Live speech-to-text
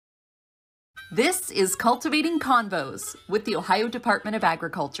This is Cultivating Convos with the Ohio Department of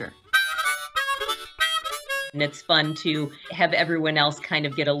Agriculture. And it's fun to have everyone else kind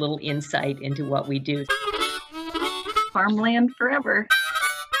of get a little insight into what we do. Farmland forever.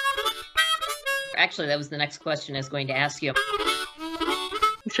 Actually, that was the next question I was going to ask you.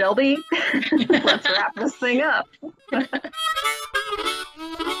 Shelby, let's wrap this thing up.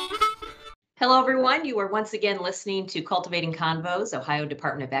 Hello, everyone. You are once again listening to Cultivating Convos, Ohio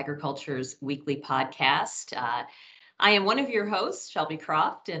Department of Agriculture's weekly podcast. I am one of your hosts, Shelby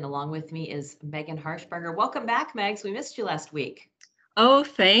Croft, and along with me is Megan Harshberger. Welcome back, Megs. We missed you last week. Oh,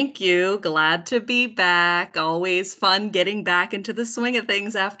 thank you. Glad to be back. Always fun getting back into the swing of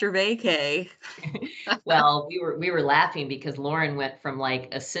things after vacay. Well, we were laughing because Lauren went from like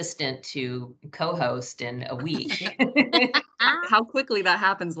assistant to co-host in a week. How quickly that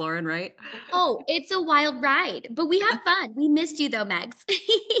happens, Lauren, right? Oh, it's a wild ride, but we have fun. We missed you though, Megs.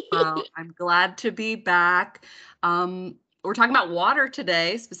 Well, I'm glad to be back. We're talking about water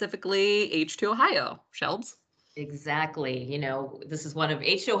today, specifically H2 Ohio. Shelbs? Exactly. You know, this is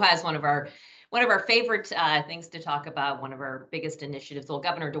H2 Ohio is one of our favorite things to talk about. One of our biggest initiatives. Well,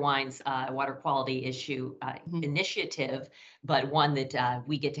 Governor DeWine's water quality initiative, but one that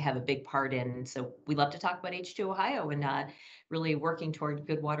we get to have a big part in. And so we love to talk about H2 Ohio and really working toward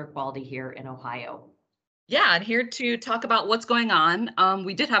good water quality here in Ohio. Yeah, and here to talk about what's going on.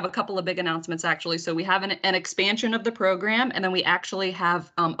 We did have a couple of big announcements, actually. So we have an expansion of the program, and then we actually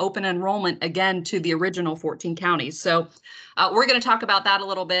have open enrollment again to the original 14 counties. So we're going to talk about that a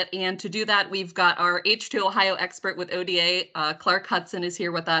little bit. And to do that, we've got our H2 Ohio expert with ODA, Clark Hudson, is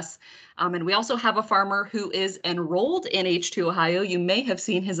here with us. And we also have a farmer who is enrolled in H2 Ohio. You may have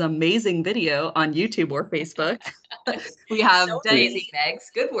seen his amazing video on YouTube or Facebook. We have so amazing,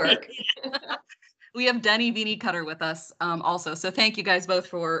 Megs. Good work. We have Denny Beanie Cutter with us also. So thank you guys both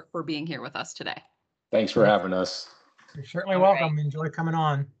for being here with us today. Thanks for having us. You're certainly welcome. Right. Enjoy coming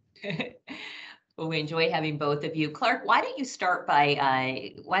on. Well, we enjoy having both of you. Clark, why don't you start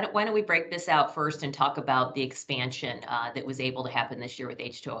by, why don't we break this out first and talk about the expansion that was able to happen this year with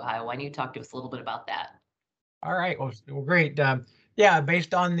H2 Ohio? Why don't you talk to us a little bit about that? All right. Well great. Yeah,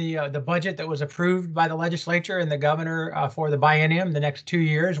 based on the budget that was approved by the legislature and the governor for the biennium, the next 2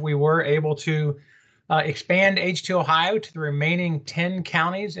 years, we were able to expand H2 Ohio to the remaining 10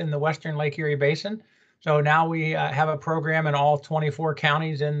 counties in the Western Lake Erie Basin. So now we have a program in all 24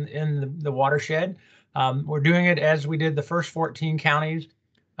 counties in the watershed. We're doing it as we did the first 14 counties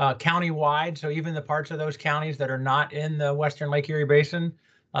county-wide. So even the parts of those counties that are not in the Western Lake Erie Basin,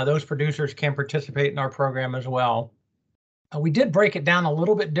 those producers can participate in our program as well. We did break it down a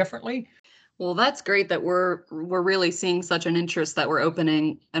little bit differently. Well, that's great that we're really seeing such an interest that we're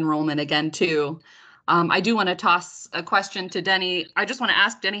opening enrollment again too. I do want to toss a question to Denny. I just want to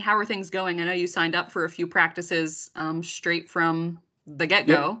ask Denny, how are things going? I know you signed up for a few practices straight from the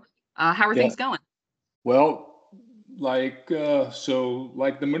get-go. Yep. How are things going? Well, like the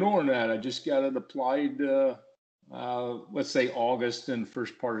manure net, I just got it applied, let's say August and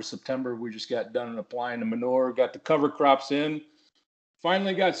first part of September. We just got done applying the manure, got the cover crops in.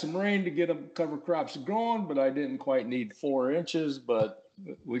 Finally got some rain to get them cover crops growing, but I didn't quite need 4 inches, but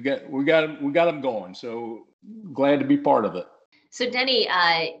we got them going. So glad to be part of it. So Denny,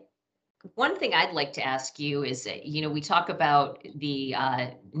 one thing I'd like to ask you is, we talk about the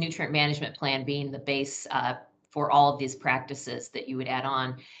nutrient management plan being the base for all of these practices that you would add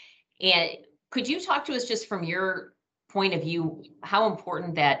on. And could you talk to us just from your point of view, how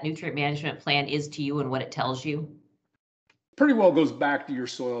important that nutrient management plan is to you and what it tells you? Pretty well goes back to your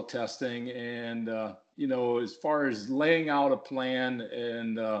soil testing and, as far as laying out a plan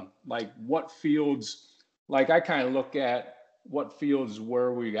and like what fields, like I kind of look at what fields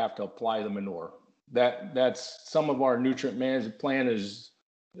where we have to apply the manure. That's some of our nutrient management plan is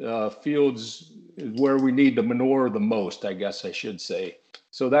fields where we need the manure the most, I guess I should say.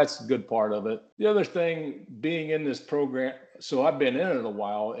 So that's a good part of it. The other thing being in this program, so I've been in it a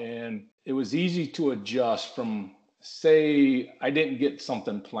while and it was easy to adjust from, say I didn't get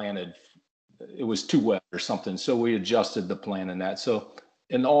something planted, it was too wet or something, so we adjusted the plan in that. So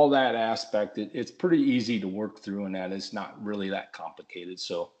in all that aspect, it's pretty easy to work through in that. It's not really that complicated.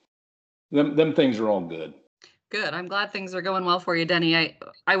 So them things are all good. Good. I'm glad things are going well for you, Denny.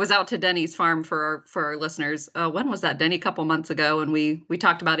 I was out to Denny's farm for our listeners. When was that, Denny? A couple months ago, and we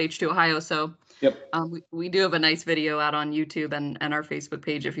talked about H2 Ohio. So yep. We do have a nice video out on YouTube and our Facebook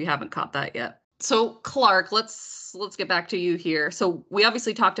page if you haven't caught that yet. So Clark, let's get back to you here. So we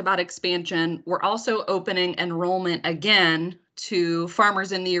obviously talked about expansion. We're also opening enrollment again to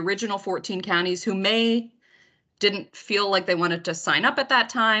farmers in the original 14 counties who may didn't feel like they wanted to sign up at that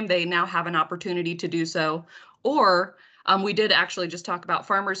time, they now have an opportunity to do so. Or we did actually just talk about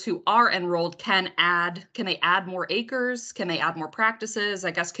farmers who are enrolled can they add more acres? Can they add more practices?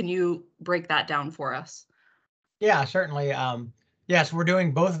 I guess, can you break that down for us? Yeah, certainly. Yes, we're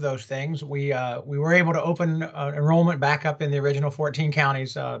doing both of those things. We were able to open enrollment back up in the original 14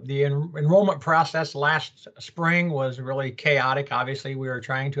 counties. The enrollment process last spring was really chaotic. Obviously, we were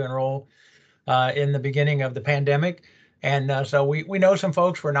trying to enroll in the beginning of the pandemic, and so we know some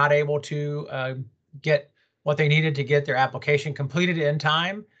folks were not able to get what they needed to get their application completed in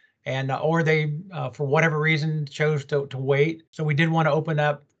time, and or they for whatever reason chose to wait. So we did want to open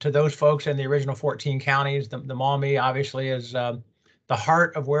up to those folks in the original 14 counties. The Maumee obviously is the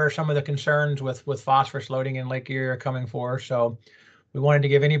heart of where some of the concerns with phosphorus loading in Lake Erie are coming for. So we wanted to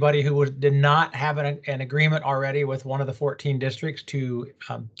give anybody who did not have an agreement already with one of the 14 districts to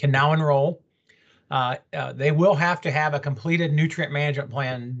can now enroll. They will have to have a completed nutrient management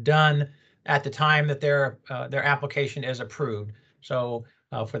plan done at the time that their application is approved. So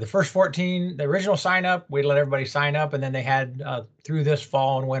for the first 14, the original sign up, we let everybody sign up, and then they had through this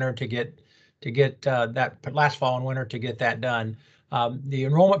fall and winter to get that last fall and winter to get that done. The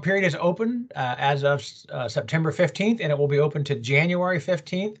enrollment period is open as of September 15th, and it will be open to January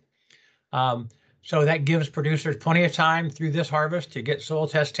 15th. So that gives producers plenty of time through this harvest to get soil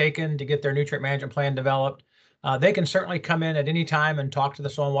tests taken, to get their nutrient management plan developed. They can certainly come in at any time and talk to the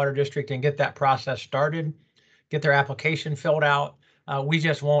Soil and Water District and get that process started, get their application filled out. We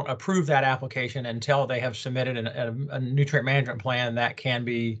just won't approve that application until they have submitted a nutrient management plan that can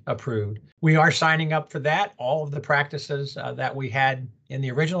be approved. We are signing up for that, all of the practices that we had in the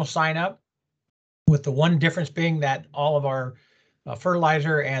original sign up, with the one difference being that all of our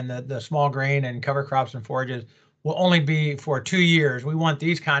fertilizer and the small grain and cover crops and forages will only be for 2 years. We want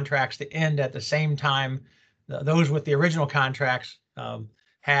these contracts to end at the same time those with the original contracts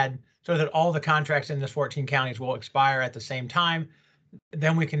had, so that all the contracts in this 14 counties will expire at the same time.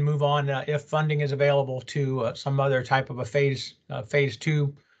 Then we can move on if funding is available to some other type of a phase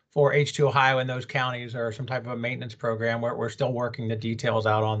 2 for H2 Ohio in those counties, or some type of a maintenance program where we're still working the details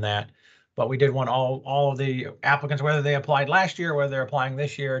out on that. But we did want all of the applicants, whether they applied last year or whether they're applying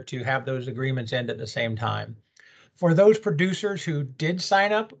this year, to have those agreements end at the same time. For those producers who did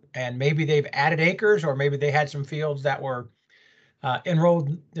sign up and maybe they've added acres, or maybe they had some fields that were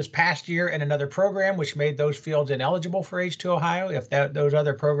enrolled this past year in another program, which made those fields ineligible for H2 Ohio, if those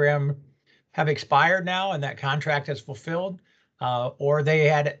other programs have expired now and that contract is fulfilled, or they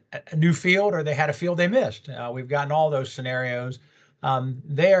had a new field, or they had a field they missed. We've gotten all those scenarios.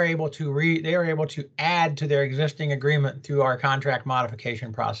 They are able to add to their existing agreement through our contract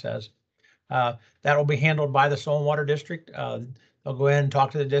modification process. That will be handled by the Soil and Water District. They'll go in and talk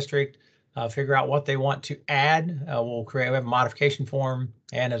to the district, figure out what they want to add. We have a modification form,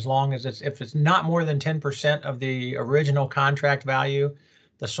 and as long as if it's not more than 10% of the original contract value,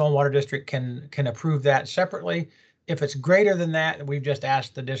 the Soil and Water District can approve that separately. If it's greater than that, we've just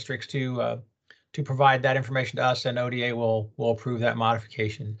asked the districts to provide that information to us, and ODA will approve that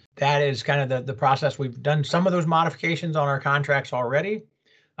modification. That is kind of the process. We've done some of those modifications on our contracts already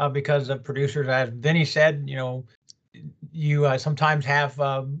because of producers, as Vinny said, you sometimes have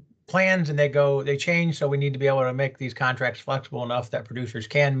plans and they change. So we need to be able to make these contracts flexible enough that producers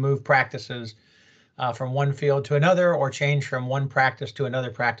can move practices from one field to another, or change from one practice to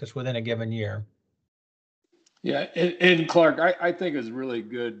another practice within a given year. Yeah, and Clark, I think it's really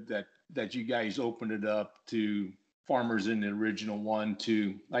good that you guys opened it up to farmers in the original one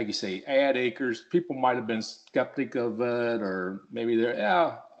to, like you say, add acres. People might have been skeptic of it, or maybe they're,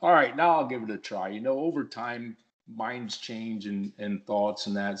 all right, now I'll give it a try. Over time, minds change and thoughts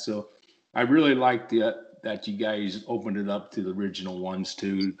and that. So I really like that you guys opened it up to the original ones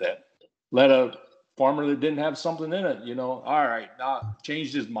too, that let a farmer that didn't have something in it, all right, now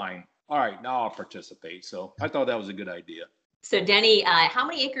changed his mind. All right, now I'll participate. So I thought that was a good idea. So Denny, how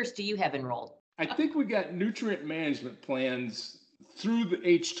many acres do you have enrolled? I think we got nutrient management plans through the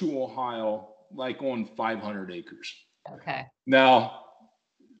H2 Ohio, like on 500 acres. Okay. Now,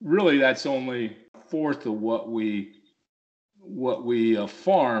 really, that's only a fourth of what we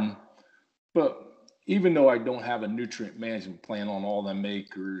farm. But even though I don't have a nutrient management plan on all them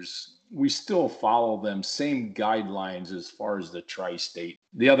acres, we still follow them same guidelines as far as the tri-state.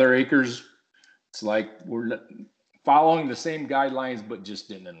 The other acres, it's like we're following the same guidelines, but just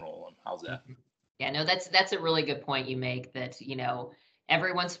didn't enroll them. How's that? Yeah, no, that's a really good point you make, that,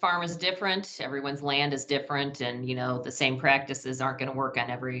 everyone's farm is different, everyone's land is different, and, the same practices aren't going to work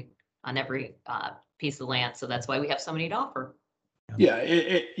on every piece of land. So that's why we have so many to offer. Yeah,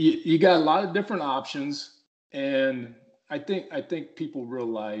 you got a lot of different options. And I think people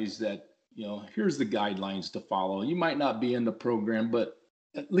realize that, here's the guidelines to follow. You might not be in the program, but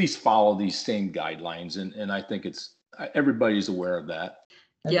at least follow these same guidelines. And I think everybody's aware of that.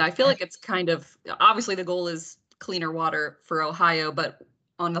 Yeah, I feel like it's kind of, obviously the goal is cleaner water for Ohio, but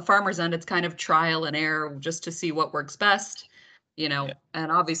on the farmer's end, it's kind of trial and error just to see what works best, Yeah.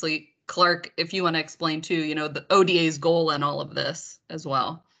 And obviously, Clark, if you want to explain too, the ODA's goal and all of this as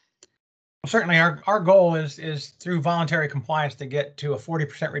well. Certainly, our goal is through voluntary compliance to get to a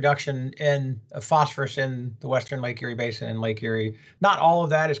 40% reduction in phosphorus in the Western Lake Erie Basin and Lake Erie. Not all of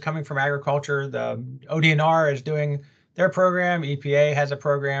that is coming from agriculture. The ODNR is doing their program. EPA has a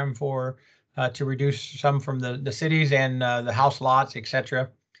program to reduce some from the cities and the house lots, etc.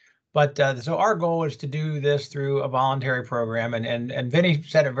 But so our goal is to do this through a voluntary program. And Vinny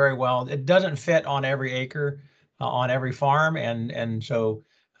said it very well. It doesn't fit on every acre, on every farm, and so.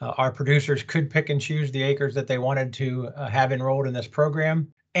 Our producers could pick and choose the acres that they wanted to have enrolled in this program,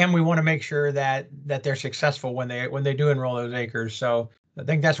 and we want to make sure that they're successful when they do enroll those acres. So I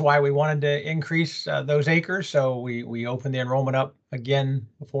think that's why we wanted to increase those acres. So we opened the enrollment up again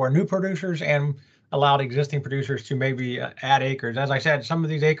for new producers and allowed existing producers to maybe add acres. As I said, some of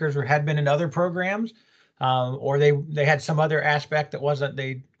these acres had been in other programs, or they had some other aspect that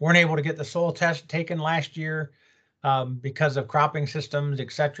they weren't able to get the soil test taken last year. Because of cropping systems,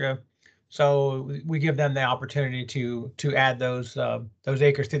 etc. So we give them the opportunity to add those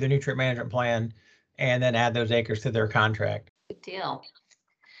acres to the nutrient management plan, and then add those acres to their contract. Good deal.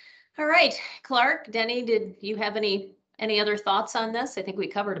 All right, Clark, Denny, did you have any other thoughts on this? I think we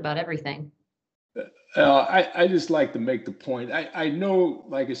covered about everything. I just like to make the point. I know,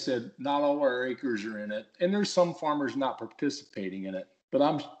 like I said, not all our acres are in it, and there's some farmers not participating in it. But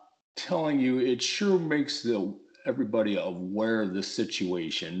I'm telling you, it sure makes everybody aware of the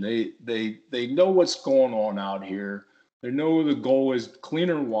situation. They know what's going on out here. They know the goal is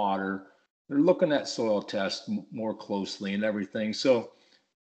cleaner water. They're looking at soil tests more closely and everything. So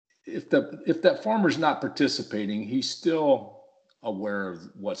if that farmer's not participating, he's still aware of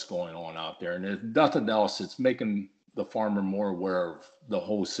what's going on out there. And if nothing else, it's making the farmer more aware of the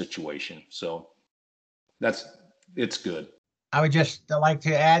whole situation. So it's good. I would just like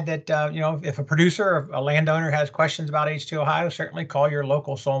to add that, if a producer or a landowner has questions about H2 Ohio, certainly call your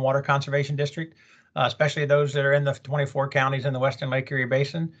local soil and water conservation district, especially those that are in the 24 counties in the Western Lake Erie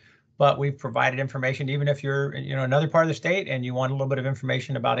Basin. But we've provided information, even if you're, another part of the state and you want a little bit of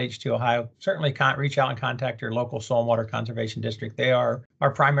information about H2 Ohio, certainly reach out and contact your local soil and water conservation district. They are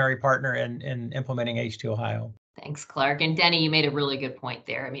our primary partner in implementing H2 Ohio. Thanks, Clark. And Denny, you made a really good point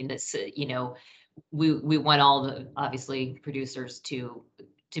there. I mean, this, we want all the obviously producers to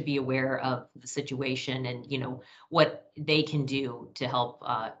be aware of the situation and what they can do to help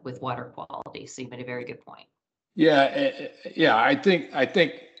with water quality. So you made a very good point. Yeah. I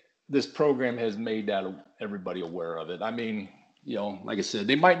think this program has made that everybody aware of it. I mean, like I said,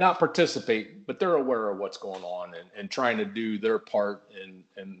 they might not participate, but they're aware of what's going on and trying to do their part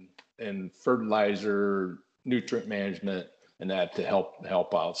in fertilizer, nutrient management, and that to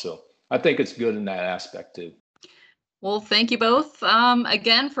help out. So I think it's good in that aspect too. Well, thank you both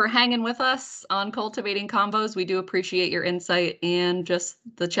again for hanging with us on Cultivating Convos. We do appreciate your insight and just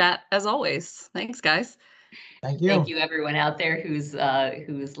the chat as always. Thanks, guys. Thank you. Thank you, everyone out there who's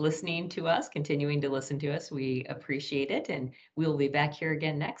listening to us, continuing to listen to us. We appreciate it, and we'll be back here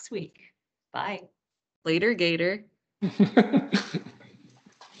again next week. Bye. Later, Gator.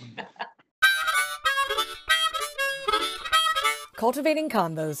 Cultivating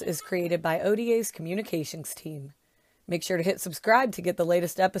Convos is created by ODA's communications team. Make sure to hit subscribe to get the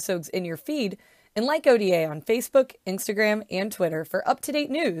latest episodes in your feed, and like ODA on Facebook, Instagram, and Twitter for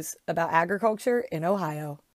up-to-date news about agriculture in Ohio.